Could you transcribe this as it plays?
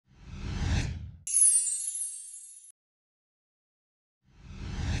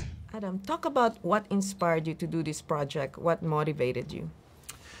Adam, talk about what inspired you to do this project. What motivated you?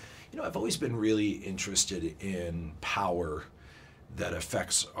 You know, I've always been really interested in power that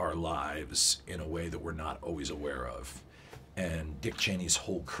affects our lives in a way that we're not always aware of. And Dick Cheney's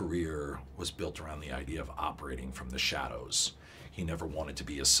whole career was built around the idea of operating from the shadows. He never wanted to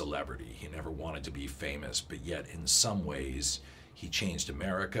be a celebrity. He never wanted to be famous, but yet in some ways he changed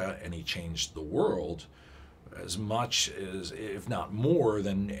America and he changed the world as much as, if not more,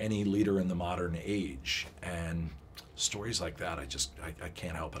 than any leader in the modern age. And stories like that, I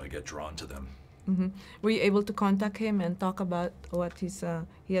can't help it. I get drawn to them. Mm-hmm. Were you able to contact him and talk about what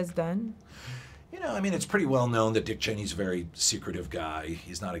he has done? You know, I mean, it's pretty well known that Dick Cheney's a very secretive guy.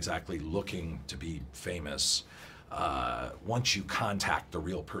 He's not exactly looking to be famous. Once you contact the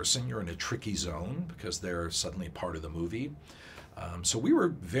real person, you're in a tricky zone because they're suddenly part of the movie. So we were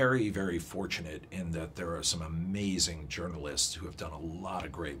very, very fortunate in that there are some amazing journalists who have done a lot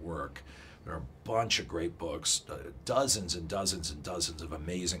of great work. There are a bunch of great books, dozens and dozens and dozens of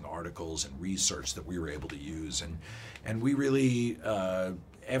amazing articles and research that we were able to use. And we really,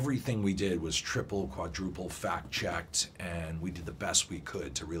 everything we did was triple, quadruple fact-checked, and we did the best we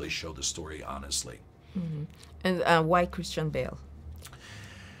could to really show the story honestly. Mm-hmm. And why Christian Bale?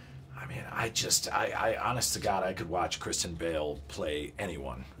 I mean, I honest to God, I could watch Christian Bale play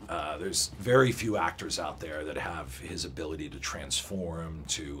anyone. There's very few actors out there that have his ability to transform,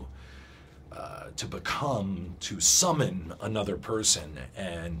 to become, to summon another person.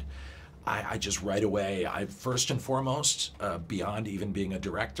 And I just right away, first and foremost, beyond even being a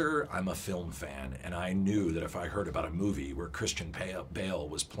director, I'm a film fan. And I knew that if I heard about a movie where Christian Bale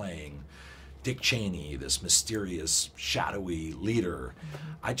was playing Dick Cheney, this mysterious, shadowy leader,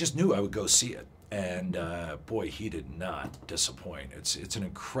 I just knew I would go see it. And boy, he did not disappoint. It's an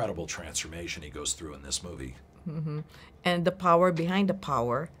incredible transformation he goes through in this movie. Mm-hmm. And the power behind the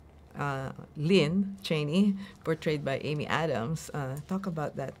power, Lynn Cheney, portrayed by Amy Adams. Talk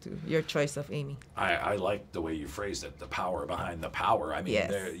about that too, your choice of Amy. I like the way you phrased it, the power behind the power. I mean,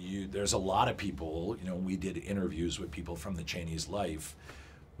 yes. There's a lot of people, you know, we did interviews with people from the Cheney's life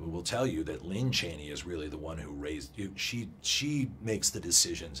who will tell you that Lynn Cheney is really the one who raised you. She makes the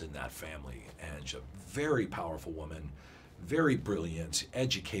decisions in that family, and she's a very powerful woman, very brilliant,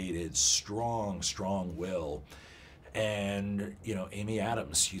 educated, strong will. And, you know, Amy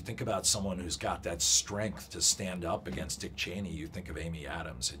Adams, you think about someone who's got that strength to stand up against Dick Cheney, you think of Amy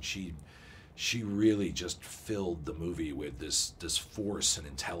Adams, and she really just filled the movie with this force and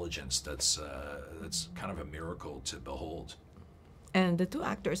intelligence that's kind of a miracle to behold. And the two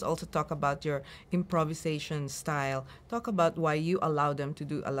actors also talk about your improvisation style. Talk about why you allow them to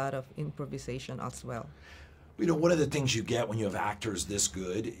do a lot of improvisation as well. You know, one of the things you get when you have actors this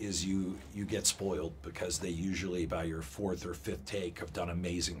good is you get spoiled because they usually, by your fourth or fifth take, have done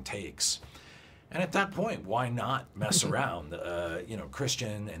amazing takes. And at that point, why not mess around? You know,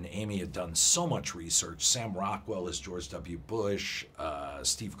 Christian and Amy had done so much research. Sam Rockwell as George W. Bush,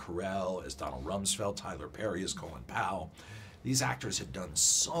 Steve Carell as Donald Rumsfeld, Tyler Perry as Colin Powell. These actors had done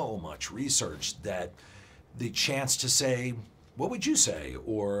so much research that the chance to say, what would you say?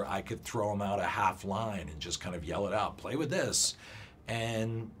 Or I could throw them out a half line and just kind of yell it out, play with this.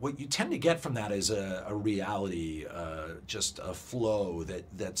 And what you tend to get from that is a reality, just a flow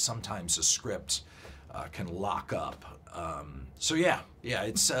that sometimes a script can lock up. So yeah,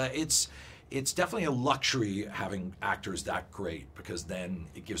 it's definitely a luxury having actors that great, because then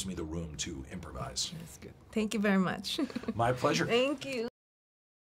it gives me the room to improvise. That's good. Thank you very much. My pleasure. Thank you.